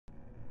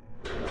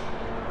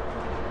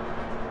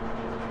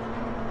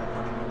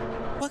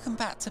Welcome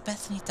back to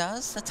Bethany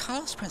Does, the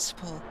Talos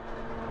Principle.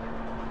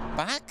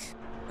 Back?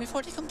 We've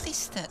already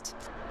completed it.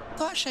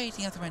 Thought I'd show you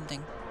the other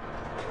ending.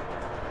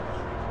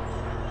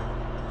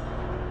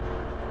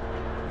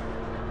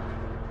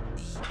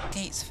 The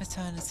gates of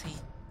eternity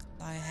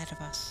lie ahead of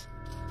us.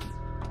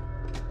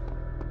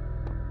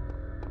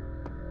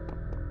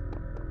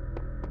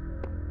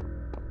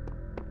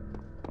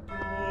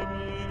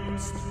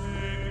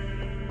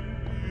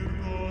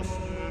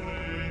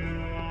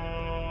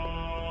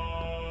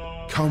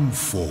 Come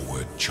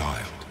forward,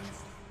 child.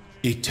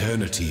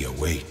 Eternity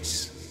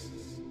awaits.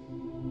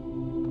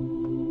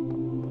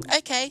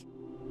 Okay.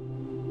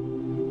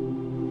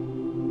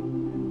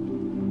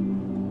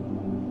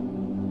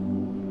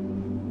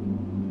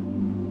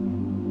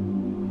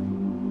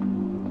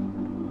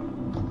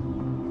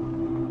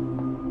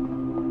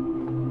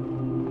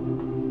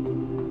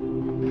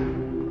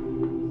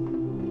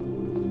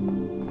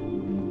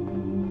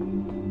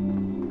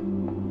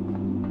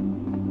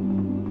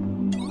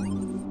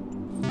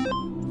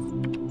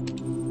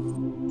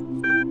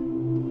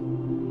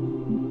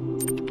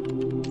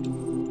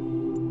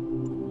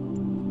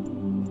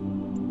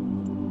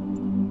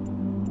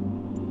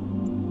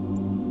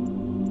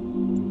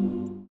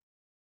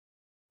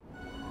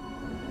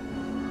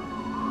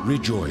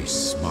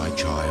 Rejoice, my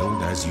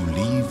child, as you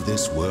leave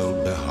this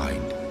world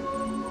behind.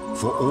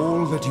 For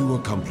all that you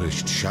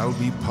accomplished shall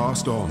be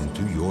passed on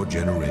to your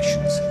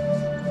generations.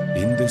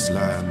 In this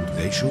land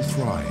they shall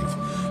thrive,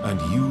 and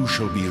you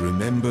shall be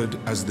remembered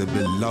as the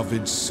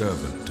beloved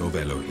servant of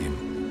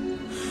Elohim.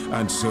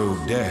 And so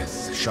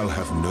death shall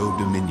have no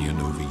dominion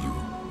over you.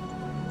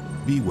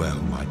 Be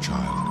well, my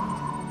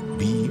child.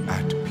 Be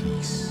at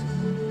peace.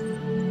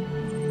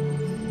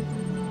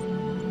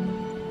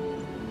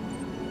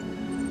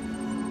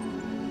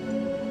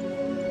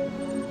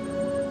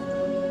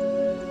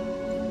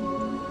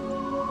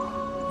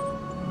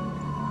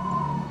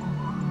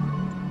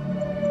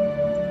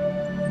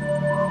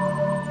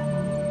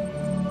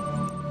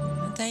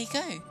 There you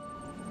go.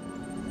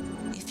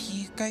 If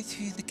you go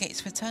through the gates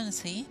of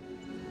eternity,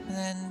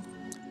 then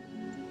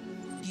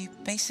you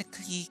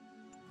basically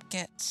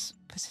get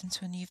put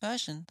into a new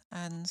version,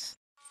 and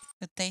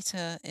the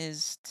data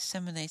is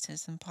disseminated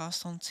and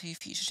passed on to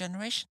future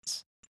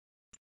generations.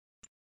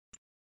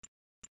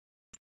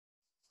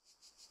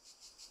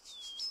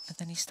 And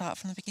then you start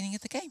from the beginning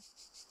of the game.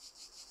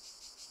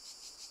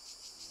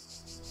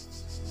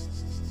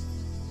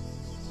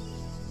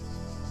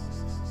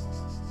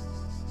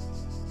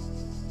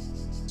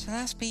 So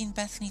that's been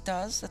Bethany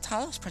Does, the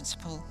Talos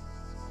Principle.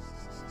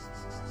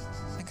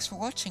 Thanks for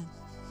watching.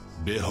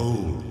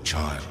 Behold,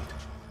 child,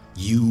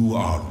 you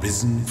are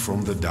risen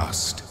from the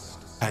dust,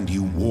 and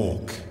you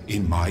walk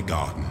in my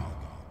garden.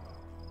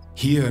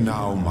 Hear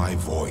now my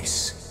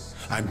voice,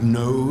 and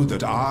know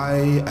that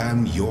I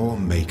am your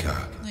maker.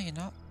 No, you're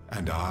not.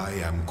 And I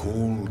am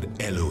called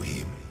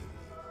Elohim.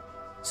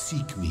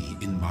 Seek me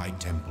in my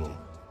temple,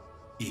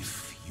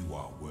 if you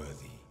are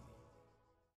worthy.